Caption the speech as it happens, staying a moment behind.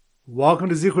Welcome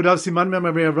to Zichud Daf Siman Mem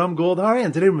Avram Goldhari,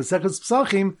 and today we're Mesechus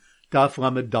Pesachim Daf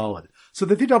Lamed Daled. So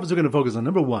the three topics we're going to focus on.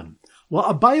 Number one, while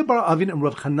Abaye bar Avin and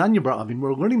Rav Chananya bar Avin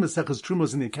were learning Mesechus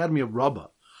Trumos in the Academy of Rabbah,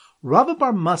 Rav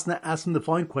bar Masna asked him the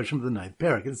following question for the ninth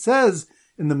parak. It says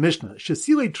in the Mishnah,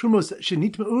 Shesile Trumos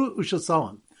Shenitmeu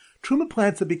Ushasalam, Truma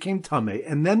plants that became Tameh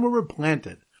and then were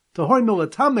replanted. Tahori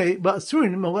Milatame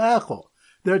Ba'asurin Milaechol.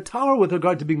 They're Tahor with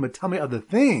regard to being Matame other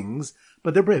things,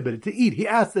 but they're prohibited to eat. He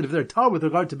asked that if they're Tahor with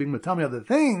regard to being Matame other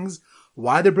things,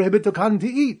 why they're prohibited to Kohanim to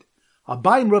eat?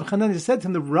 Abai and Rav Chananya said to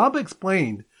him, the Rabbah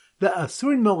explained that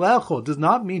Asurin Melechol does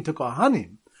not mean to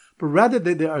Kohanim, but rather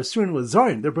that they are Asurin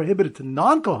Lazarim. They're prohibited to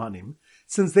non-Kohanim,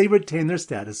 since they retain their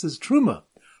status as Truma.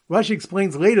 Rashi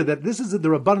explains later that this is the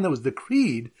Rabbanan that was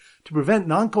decreed to prevent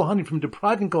non-Kohanim from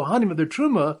depriving Kohanim of their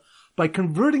Truma by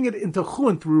converting it into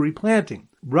Chun through replanting.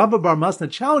 Rabba Bar Masna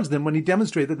challenged them when he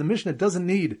demonstrated that the Mishnah doesn't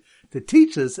need to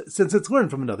teach this since it's learned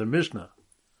from another Mishnah.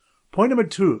 Point number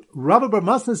two, Rabba Bar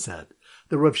Masna said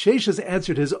that Rav Sheshes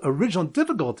answered his original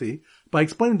difficulty by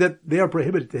explaining that they are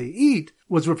prohibited to eat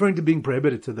was referring to being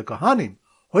prohibited to the Kohanim,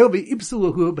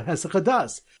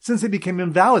 since they became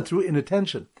invalid through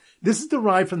inattention. This is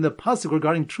derived from the pasuk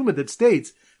regarding Truma that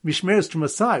states, Mishmeres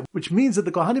Trumasai, which means that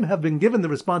the Kohanim have been given the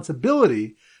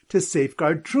responsibility to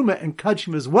safeguard Truma and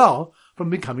Kachim as well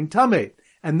from becoming Tameh.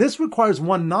 And this requires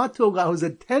one not to allow his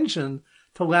attention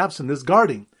to lapse from this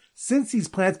guarding. Since these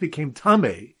plants became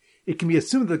Tameh, it can be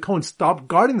assumed that the Kohen stopped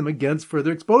guarding them against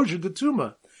further exposure to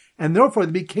Tuma, and therefore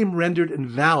they became rendered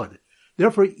invalid.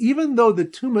 Therefore, even though the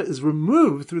Tuma is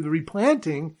removed through the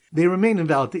replanting, they remain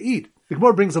invalid to eat. The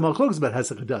Gemara brings a machlokes about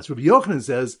Hesek Hadas. Rabbi Yochanan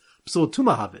says, Psul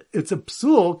Tuma Havit. It's a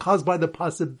psul caused by the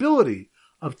possibility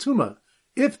of Tuma.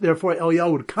 If, therefore,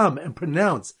 Eliyahu would come and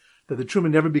pronounce that the Truma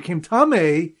never became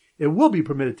Tameh, it will be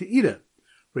permitted to eat it.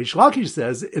 Reish Lakish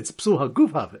says it's Psul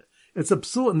Haguf Havit. It's a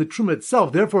psul in the Truma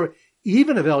itself. Therefore,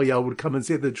 even if Eliyahu would come and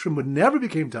say that the Truma never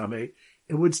became Tameh,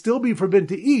 it would still be forbidden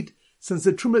to eat, since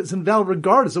the Truma is invalid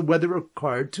regardless of whether it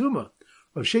required Tuma.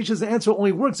 Rav Shesh's answer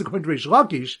only works according to Reish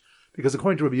Lakish, because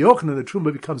according to Rabbi Yochanan, the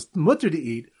Truma becomes mutter to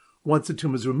eat once the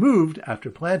Truma is removed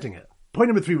after planting it. Point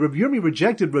number three, Rabbi Yirmi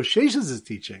rejected Rav Shesh's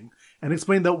teaching and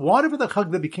explained that water for the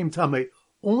chag that became Tameh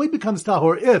only becomes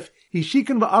tahor if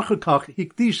hishikan va'achakach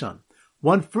hikdishan.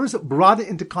 One first brought it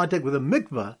into contact with a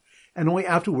mikvah, and only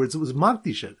afterwards it was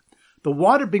makdishet. The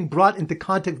water being brought into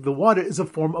contact with the water is a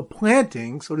form of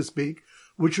planting, so to speak,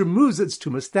 which removes its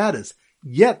Tuma status.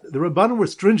 Yet the Rabbanan were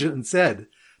stringent and said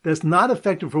that it's not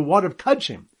effective for water of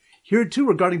Kachim. Here too,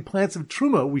 regarding plants of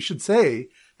Truma, we should say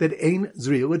that Ein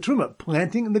Zriya Truma.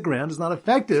 Planting in the ground is not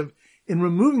effective in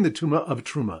removing the Tuma of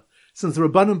Truma, since the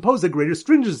Rabbanan imposed a greater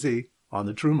stringency on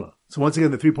the Truma. So once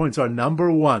again, the 3 points are: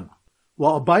 number one,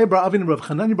 while Abaye bar Avin and Rav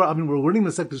Chananya bar Avin were learning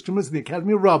Mesechus Trumas in the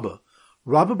Academy of Rabbah,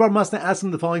 Rabba bar Masna asked him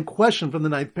the following question from the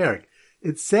ninth parak.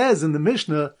 It says in the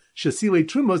Mishnah, Shesile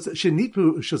Trumos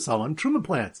Shenitpu Ushasalam, Truma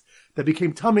plants that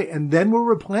became Tameh and then were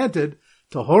replanted,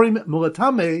 Tahorim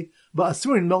Milatame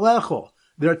Ba'asurin Melechol.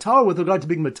 They're Tahor with regard to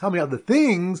being Matame other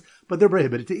things, but they're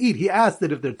prohibited to eat. He asked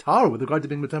that if they're Tahor with regard to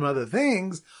being Matame other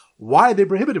things, why are they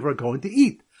prohibited for going to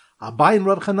eat? Abai and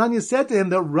Rav Chananya said to him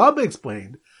that Rabbah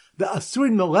explained that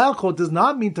Asurin Melechol does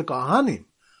not mean to Kohanim,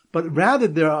 but rather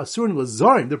they're Asurin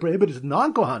Lazarim, they're prohibited to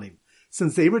non-Kohanim,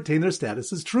 since they retain their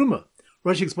status as Truma.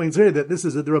 Rashi explains later that this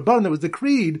is the Rabbanan that was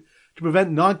decreed to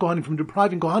prevent non-Kohanim from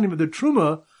depriving Kohanim of their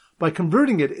Truma by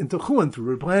converting it into Chun through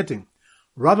replanting.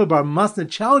 Rabba bar Masna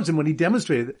challenged him when he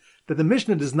demonstrated that the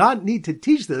Mishnah does not need to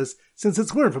teach this since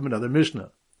it's learned from another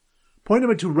Mishnah. Point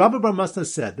number two, Rabba bar Masna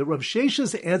said that Rav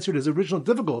Sheshes answered his original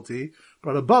difficulty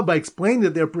brought above by explaining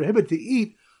that they're prohibited to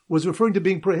eat was referring to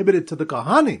being prohibited to the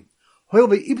Kohanim,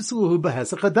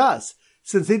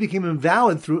 since they became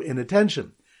invalid through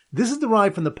inattention. This is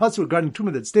derived from the pasuk regarding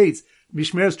Truma that states,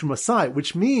 Mishmeres Trumasai,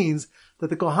 which means that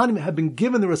the Kohanim have been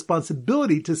given the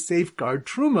responsibility to safeguard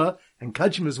Truma and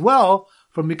Kachim as well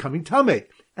from becoming Tameh.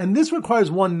 And this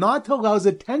requires one not to allow his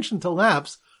attention to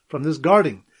lapse from this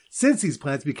guarding. Since these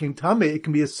plants became Tameh, it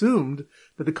can be assumed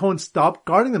that the Kohen stopped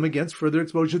guarding them against further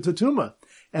exposure to Tuma,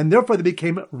 and therefore they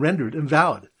became rendered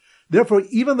invalid. Therefore,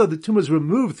 even though the Tuma is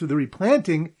removed through the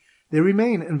replanting, they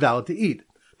remain invalid to eat.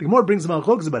 The Gemara brings some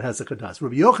machlokes about Hesek Hadas.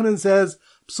 Rabbi Yochanan says,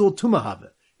 Psul Tuma Havit.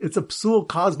 It's a psul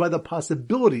caused by the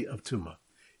possibility of Tuma.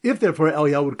 If therefore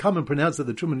Eliyahu would come and pronounce that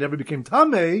the Truma never became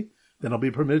Tameh, then I'll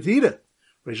be permitted to eat it.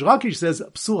 Reish Lakish says,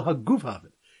 Psul Haguf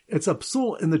Havit. It's a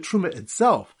psul in the Truma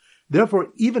itself. Therefore,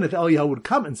 even if Eliyahu would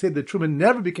come and say the Truma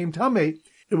never became Tameh,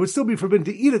 it would still be forbidden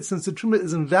to eat it since the Truma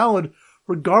is invalid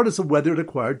regardless of whether it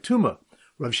acquired Tuma.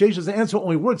 Rav Shesh's answer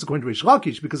only works according to Reish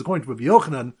Lakish, because according to Rabbi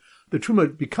Yochanan, the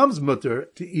Truma becomes mutter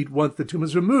to eat once the Tuma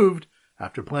is removed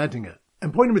after planting it.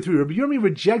 And point number 3, Rabbi Yirmi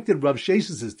rejected Rav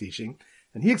Shesh's teaching,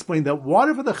 and he explained that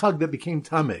water for the chag that became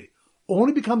tameh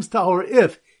only becomes tahor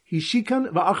if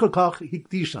hishikan va'achar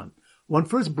hikdishan. One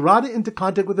first brought it into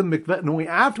contact with the mikveh and only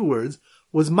afterwards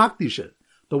was makdishet.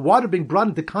 The water being brought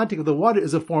into contact with the water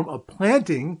is a form of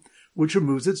planting which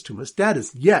removes its tumah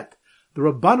status. Yet, the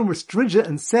Rabbanim were stringent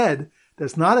and said that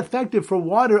it's not effective for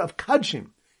water of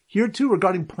kadshim. Here too,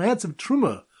 regarding plants of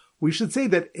truma, we should say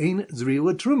that ein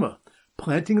zri'ah truma.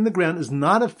 Planting in the ground is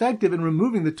not effective in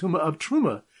removing the tumah of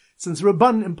truma, since the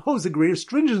Rabbanan imposed a greater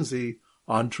stringency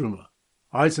on truma.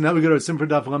 Alright, so now we go to our sim for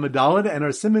Daf Lamed Daled, and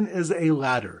our simon is a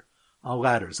ladder. A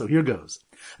ladder. So here goes.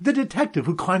 The detective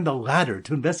who climbed the ladder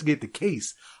to investigate the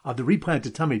case of the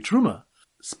replanted Tamei Truma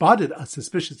spotted a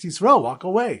suspicious Yisrael walk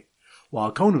away, while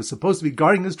a Kohen who was supposed to be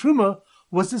guarding his Truma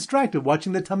was distracted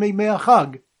watching the Tamei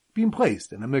Me'achag being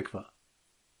placed in a mikveh.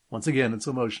 Once again, in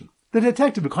slow motion. The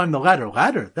detective who climbed the ladder.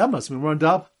 Ladder? That must mean we're on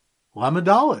Daf Lamed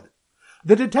Daled.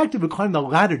 The detective who climbed the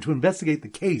ladder to investigate the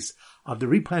case of the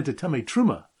replanted Tamei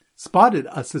Truma spotted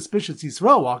a suspicious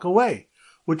Yisrael walk away,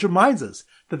 which reminds us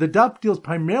that the daf deals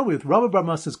primarily with Rabbi Bar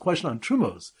Masa's question on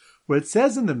trumos, where it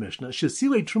says in the Mishnah,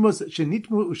 Shesile trumos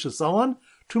shenitmu ushasalan,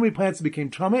 trumei plants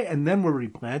became tamei and then were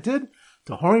replanted,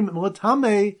 tahorim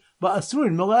milatame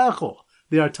ba'asurin mila'echol.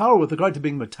 They are tahor with regard to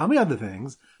being matame other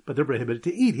things, but they're prohibited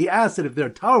to eat. He asked that if they're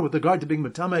tahor with regard to being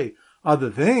matame other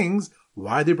things,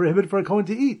 why are they prohibited for a Kohen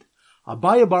to eat?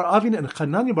 Abaya bar Avin and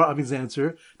Chananya bar Avin's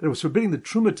answer that it was forbidding the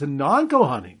truma to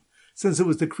non-Kohanim, since it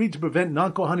was decreed to prevent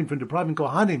non-Kohanim from depriving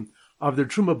Kohanim of their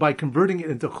truma by converting it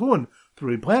into chun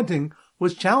through replanting,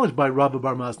 was challenged by Rabbi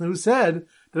Bar Masna, who said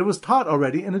that it was taught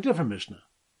already in a different Mishnah.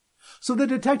 So the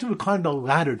detective who climbed a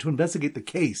ladder to investigate the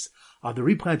case of the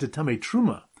replanted Tamei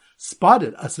Truma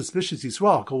spotted a suspicious Yisrael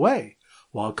walk away,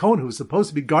 while a Kohen who was supposed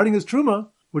to be guarding his Truma,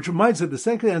 which reminds that the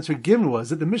second answer given was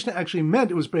that the Mishnah actually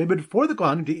meant it was prohibited for the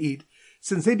Kohanim to eat,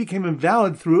 since they became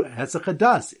invalid through Hesach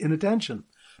Hadas, inattention.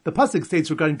 The pasuk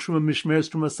states regarding Truma Mishmeres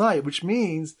Trumasai, which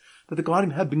means that the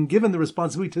Kohanim have been given the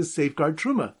responsibility to safeguard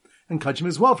Truma and Kachim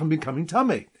as well from becoming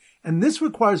Tameh. And this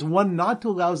requires one not to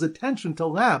allow his attention to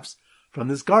lapse from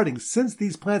this guarding. Since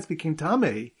these plants became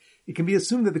Tameh, it can be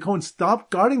assumed that the Kohen stopped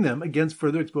guarding them against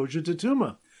further exposure to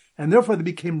Tumah, and therefore they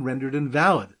became rendered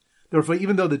invalid. Therefore,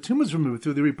 even though the Tumah is removed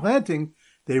through the replanting,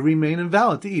 they remain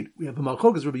invalid to eat. We have a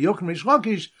Malchokas, Rabbi Yochanan Reish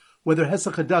Lakish, whether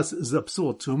Hesach Hadas is a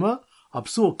psul Tumah, a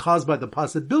psul caused by the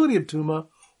possibility of Tumah,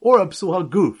 or a psul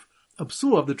haguf, a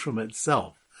psul of the Truma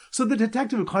itself. So the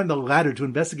detective who climbed the ladder to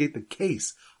investigate the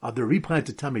case of the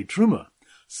replanted Tamei Truma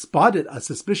spotted a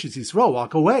suspicious Yisrael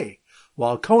walk away,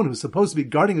 while a Kohen who was supposed to be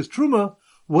guarding his Truma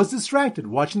was distracted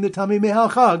watching the Tamei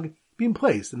Me'achag being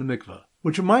placed in the mikveh.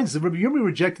 Which reminds us that Rabbi Yirmi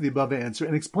rejected the above answer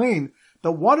and explained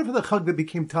that water for the chag that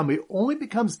became Tamei only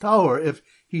becomes tahor if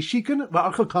hishikan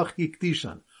va'achar kach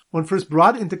hikdishan. One first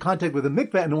brought it into contact with the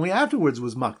mikveh and only afterwards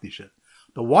was makdishet.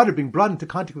 The water being brought into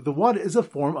contact with the water is a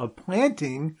form of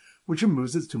planting which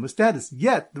removes its tumah status.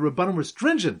 Yet, the Rabbanim were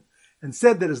stringent and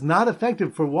said that it's not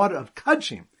effective for water of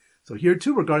kadshim. So here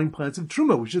too, regarding plants of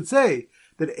truma, we should say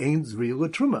that ein zri'ah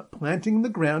truma. Planting in the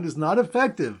ground is not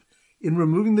effective in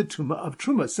removing the tumah of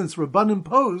truma, since Rabbanim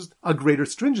imposed a greater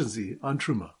stringency on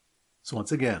truma. So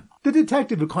once again, the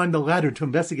detective who climbed the ladder to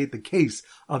investigate the case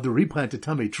of the replanted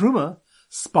Tamei Truma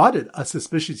spotted a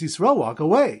suspicious Yisrael walk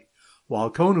away, while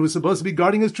a Kohen who was supposed to be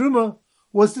guarding his Truma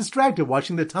was distracted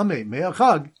watching the Tamei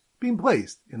Me'achag being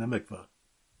placed in a mikveh.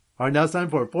 Alright, now it's time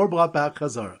for a 4-block back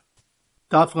Chazara.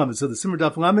 Daf Lamed. So the Simmer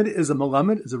Daf Lamed is a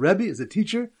Malamed, is a Rebbe, is a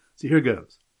teacher. So here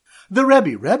goes. The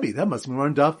Rebbe, that must be more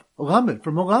on Daf Lamed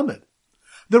for Malamed.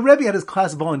 The Rebbe had his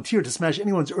class volunteer to smash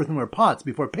anyone's earthenware pots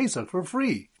before Pesach for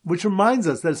free, which reminds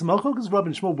us that it's Malchokas Rav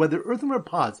and Shmuel whether earthenware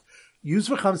pots used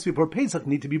for chametz before Pesach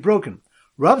need to be broken.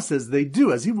 Rav says they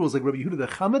do, as he rules like Rabbi Yehuda,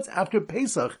 that chametz after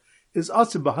Pesach is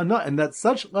asur b'hana, and that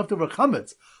such leftover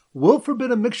chametz will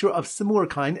forbid a mixture of similar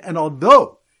kind, and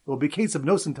although it will be a case of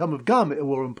nos and tam of gum, it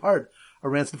will impart a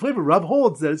rancid flavor. Rav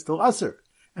holds that it's still asur.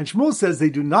 And Shmuel says they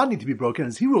do not need to be broken,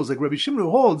 as he rules like Rabbi Shimon, who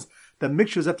holds that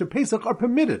mixtures after Pesach are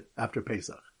permitted after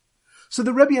Pesach. So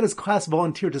the Rebbe had his class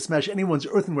volunteer to smash anyone's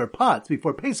earthenware pots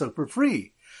before Pesach for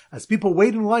free, as people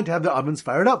wait in line to have their ovens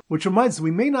fired up, which reminds us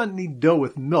we may not need dough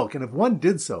with milk, and if one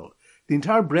did so, the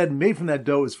entire bread made from that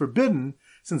dough is forbidden,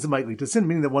 since it might lead to sin,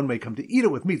 meaning that one may come to eat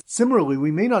it with meat. Similarly,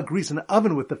 we may not grease an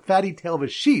oven with the fatty tail of a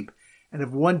sheep, and if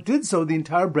one did so, the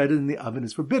entire bread in the oven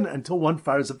is forbidden until one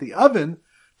fires up the oven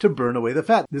to burn away the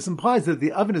fat. This implies that if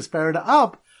the oven is fired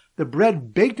up, the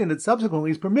bread baked in it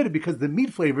subsequently is permitted because the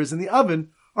meat flavors in the oven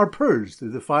are purged through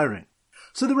the firing.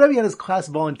 So the Rebbe had his class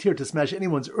volunteer to smash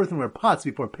anyone's earthenware pots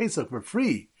before Pesach for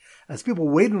free, as people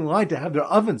wait in line to have their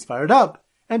ovens fired up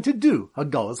and to do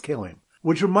Hagalas Kelim.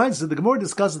 Which reminds us that the Gemara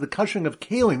discusses the kashering of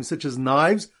kelim such as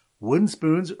knives, wooden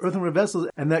spoons, earthenware vessels,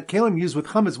 and that kelim used with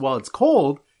chametz while it's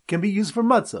cold can be used for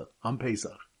matzah on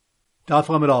Pesach. Daf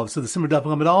Lamed Aleph. So the Simmer Daf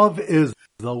Lamed Aleph is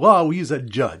the law. We use a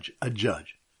judge.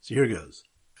 So here goes.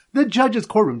 The judge's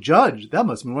courtroom. Judge. That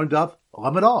must mean one Daf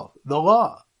Lamed Aleph. The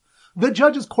law. The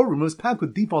judge's courtroom was packed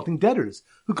with defaulting debtors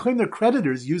who claim their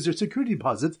creditors used their security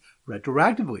deposits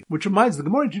retroactively. Which reminds the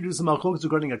Gemara introduced some malchokes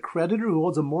regarding a creditor who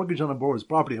holds a mortgage on a borrower's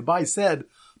property. Abai said,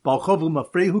 Baal Chov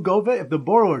l'mafrehu gove, if the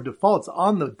borrower defaults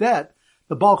on the debt,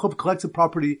 the Baal Chov collects the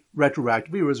property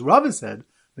retroactively, whereas Rava said,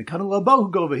 Mekana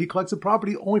labahu gove, he collects the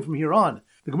property only from here on.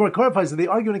 The Gemara clarifies that they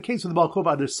argue in a case where the Baal Chov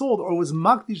either sold or was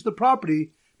makdish the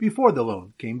property before the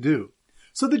loan came due.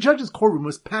 So the judge's courtroom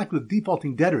was packed with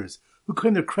defaulting debtors who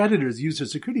claim their creditors used their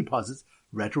security deposits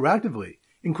retroactively,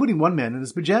 including one man in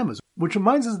his pajamas, which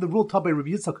reminds us of the rule taught by Rav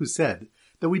Yitzchak, who said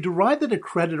that we derive that a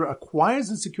creditor acquires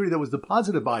the security that was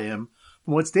deposited by him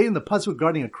from what's stated in the pasuk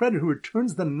regarding a creditor who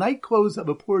returns the night clothes of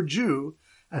a poor Jew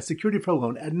as security for a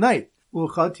loan at night.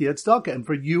 And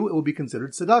for you it will be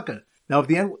considered tzedakah. Now if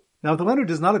the lender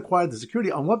does not acquire the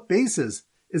security, on what basis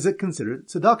is it considered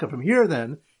tzedakah? From here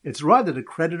then, it's derived that a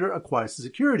creditor acquires the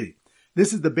security.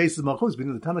 This is the basis of malchus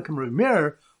between the Tanakh and Rav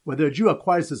Meir, whether a Jew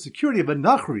acquires the security of a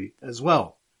nachri as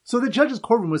well. So the judge's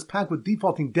courtroom was packed with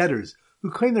defaulting debtors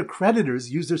who claim their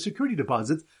creditors used their security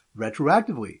deposits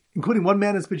retroactively, including one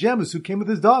man in his pajamas who came with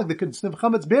his dog that could sniff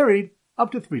chametz buried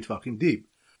up to 3 tefachim deep.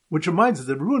 Which reminds us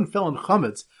that ruin fell on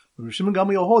chametz when Rav Shimon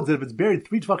Gamliel holds that if it's buried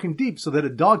 3 tefachim deep so that a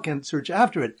dog can't search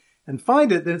after it and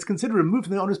find it, then it's considered removed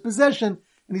from the owner's possession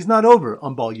and he's not over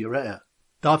on Bal Yireh.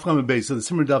 Daf Lamed Beis. So the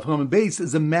Simmer Daf Lamed Beis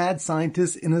is a mad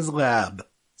scientist in his lab.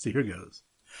 So here goes.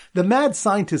 The mad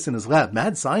scientist in his lab.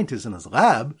 Mad scientist in his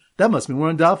lab? That must mean we're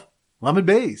on Daf Lamed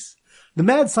Beis. The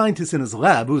mad scientist in his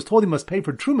lab, who was told he must pay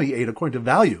for truma he ate according to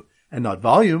value and not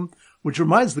volume, which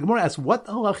reminds the Gemara asks what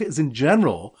the halacha is in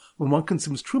general when one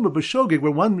consumes truma b'shogeg,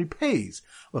 where one repays,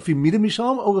 lefi mida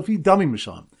misham or lefi dami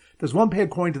misham. Does one pay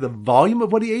according to the volume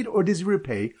of what he ate, or does he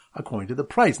repay according to the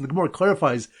price? And the Gemara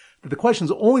clarifies that the question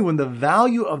is only when the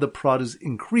value of the produce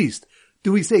increased.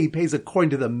 Do we say he pays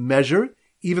according to the measure,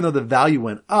 even though the value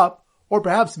went up, or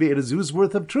perhaps if he ate a zuz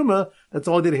worth of truma, that's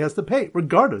all that he has to pay,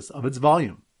 regardless of its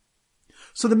volume.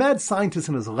 So the mad scientist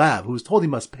in his lab, who was told he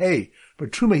must pay for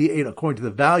truma he ate according to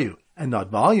the value and not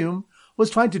volume,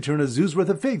 was trying to turn a zuz worth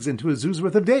of figs into a zuz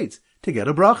worth of dates to get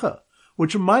a bracha.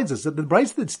 Which reminds us that the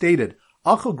brayso that stated,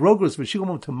 Achel grogros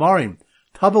v'shilom tamarim,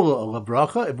 tavel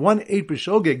bracha, if one ate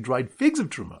b'shogeg dried figs of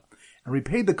truma and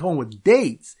repaid the kohen with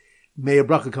dates, may a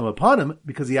bracha come upon him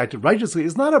because he acted righteously,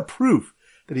 is not a proof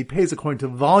that he pays according to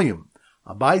volume.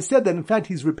 Abai said that in fact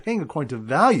he's repaying according to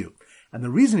value. And the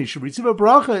reason he should receive a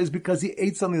bracha is because he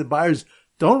ate something that buyers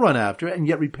don't run after and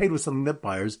yet repaid with something that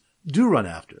buyers do run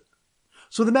after.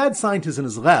 So the mad scientist in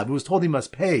his lab, who was told he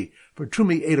must pay for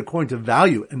truma he ate according to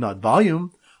value and not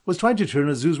volume, was trying to turn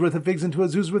a zuz worth of figs into a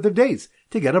zuz worth of dates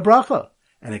to get a bracha,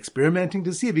 and experimenting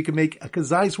to see if he could make a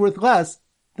kazais worth less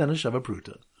than a shava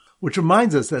pruta. Which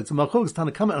reminds us that it's a malchokes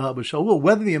Tanakama and Abba Shaul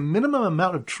whether the minimum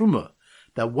amount of truma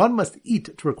that one must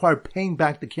eat to require paying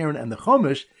back the Karen and the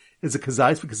Chomish is a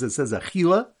kazais because it says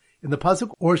achila in the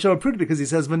pasuk, or a shava pruta because he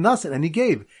says v'nasan and he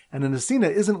gave, and an asina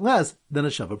isn't less than a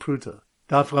shava pruta.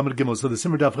 Daf Lamed Gimel. So the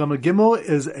Simmer Daf Lamed Gimel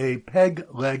is a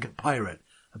peg-leg pirate.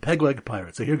 A peg-leg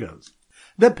pirate. So here goes.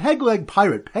 The peg-leg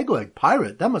pirate,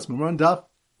 that must mean we're on Daf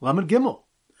Lamed Gimel.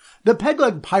 The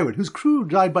peg-leg pirate whose crew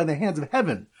died by the hands of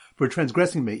heaven for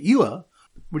transgressing Me'ilah,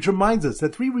 which reminds us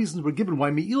that 3 reasons were given why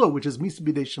Me'ilah, which is Misa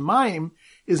B'dei Shemayim,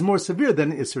 is more severe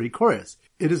than Isser Kores.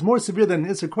 It is more severe than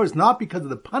Isser Kores not because of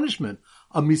the punishment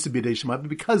of Misa B'dei Shemayim, but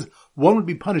because one would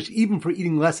be punished even for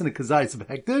eating less than a kazayis of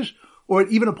hektish, or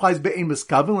it even applies Be'ein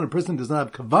Miskavin when a person does not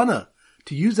have kavana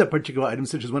to use that particular item,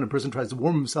 such as when a person tries to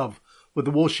warm himself with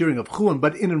the wool shearing of chulin,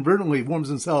 but inadvertently warms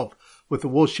himself with the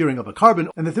wool shearing of a carbon.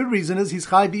 And the 3rd reason is he's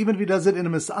chayv even if he does it in a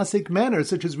misasik manner,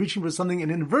 such as reaching for something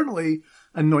and inadvertently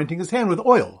anointing his hand with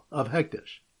oil of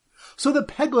hektish. So the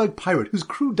peg-leg pirate, whose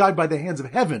crew died by the hands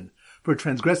of heaven for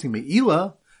transgressing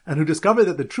Me'ilah, and who discovered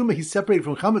that the truma he separated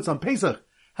from chametz on Pesach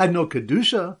had no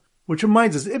kedusha, which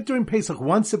reminds us, if during Pesach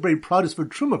one separated produce for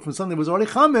truma from something that was already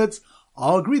chametz,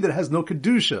 all agree that it has no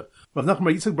kedusha. Rav Nachman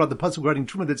Bar Yitzchak brought the pasuk regarding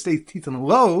truma that stays teeth and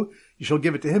low, you shall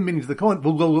give it to him, meaning to the kohen,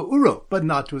 v'lo le'uro, but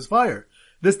not to his fire.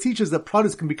 This teaches that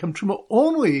produce can become truma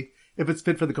only if it's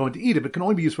fit for the kohen to eat. If it can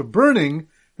only be used for burning,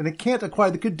 then it can't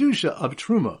acquire the kedusha of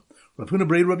truma. Rav Huna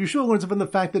Bar Rav Yeshua learns from the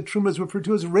fact that truma is referred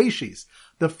to as reshis,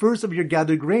 the first of your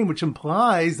gathered grain, which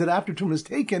implies that after truma is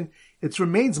taken, its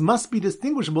remains must be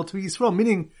distinguishable to Yisrael,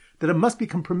 meaning that it must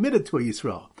become permitted to a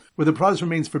Yisrael. Where the product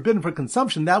remains forbidden for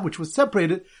consumption, that which was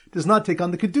separated does not take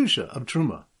on the kedusha of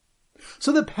truma.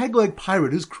 So the peg-leg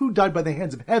pirate, whose crew died by the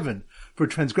hands of heaven for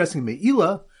transgressing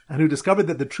Me'ilah, and who discovered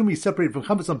that the truma separated from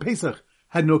chametz on Pesach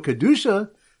had no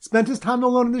kedusha, spent his time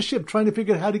alone in the ship trying to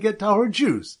figure out how to get tahor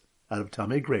juice out of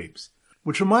tamei grapes.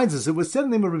 Which reminds us, it was said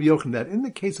in the name of Rabbi Yochanan that in the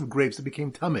case of grapes that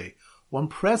became tamei, one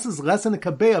presses less than a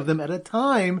kabeh of them at a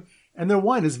time, and their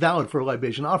wine is valid for a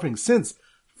libation offering, since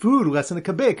food less than a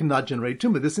kabeh cannot generate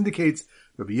tumah. This indicates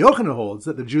Rabbi Yochanan holds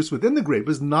that the juice within the grape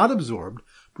is not absorbed,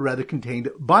 but rather contained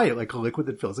by it, like a liquid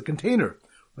that fills a container.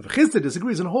 Rav Chisda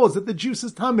disagrees and holds that the juice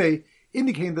is tamei,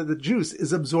 indicating that the juice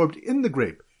is absorbed in the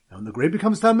grape. And when the grape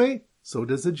becomes tamei, so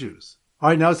does the juice.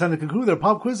 Alright, now it's time to conclude our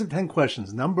pop quiz of 10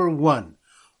 questions. Number 1.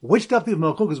 Which daf of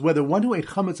Malchuk is whether one who ate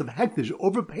chametz of hektish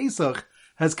over Pesach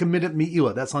has committed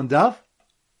Me'ilah? That's on daf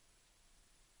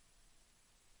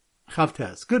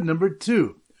Chavtes. Good. Number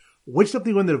 2. Which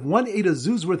daf one that if one ate a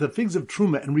zuz worth of figs of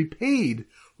truma and repaid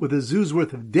with a zuz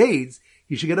worth of dates,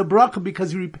 he should get a bracha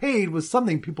because he repaid with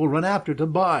something people run after to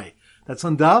buy? That's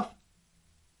on daf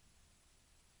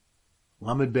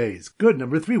Lamed Beis. Good.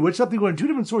 Number 3. Which daf one in two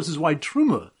different sources why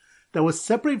truma that was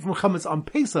separated from chametz on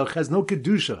Pesach has no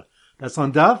kedusha? That's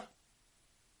on daf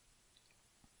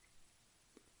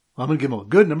Lamed Gimel.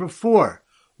 Good. Number 4.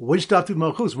 Which daf to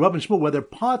Malchus, Rav and Shmuel, whether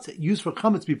pots used for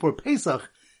chametz before Pesach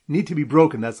need to be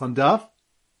broken? That's on daf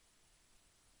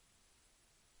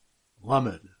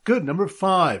Lamed. Good. Number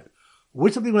 5.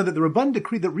 Which daf one that the Rabban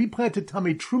decreed that replanted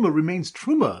tamei truma remains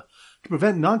truma to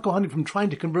prevent non-Kohanim from trying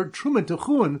to convert truma to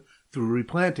chun through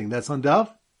replanting? That's on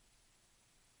daf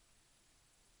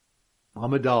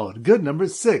Lamed Daled. Good. Number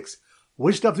 6.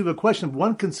 Which daf to a question if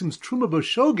one consumes truma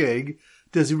b'shogeg,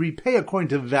 does he repay according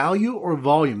to value or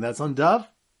volume? That's on daf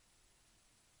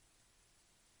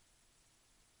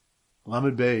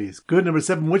Lamed Beis. Good. Number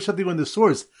 7. Which daf when the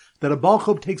source that a Baal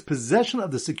Chob takes possession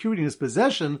of the security in his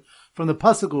possession from the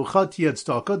pasuk Ucha Tiyad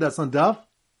Staka? That's on daf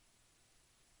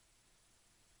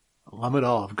Lamed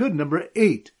Aleph. Good. Number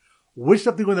 8. Which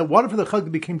daf when that water for the chag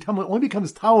became tamei only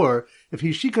becomes tower if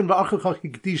he shikan va'achachach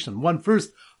hikdishan. One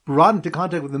first brought into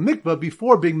contact with the mikvah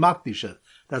before being makdisha.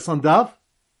 That's on daf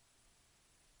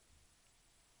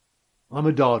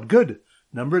Lamed Daled. Good.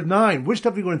 Number 9. Which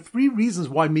daf when 3 reasons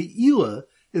why Me'ilah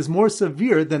is more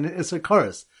severe than an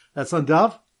Issachar. That's on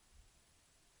daf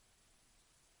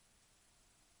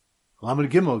Lamed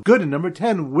Gimel. Good. And number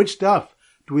 10. Which daf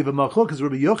do we have a machlok as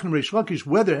Rabbi Yochanan Reish Lakish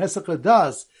whether Hesach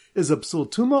Hadas is a psul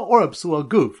tuma or a psul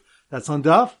aguf? That's on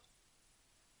daf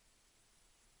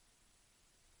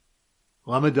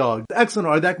Lamed Daled. Excellent.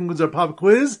 All right, that concludes our pop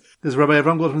quiz. This is Rabbi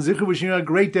Avram Gold from Zichur wishing you a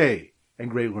great day and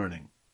great learning.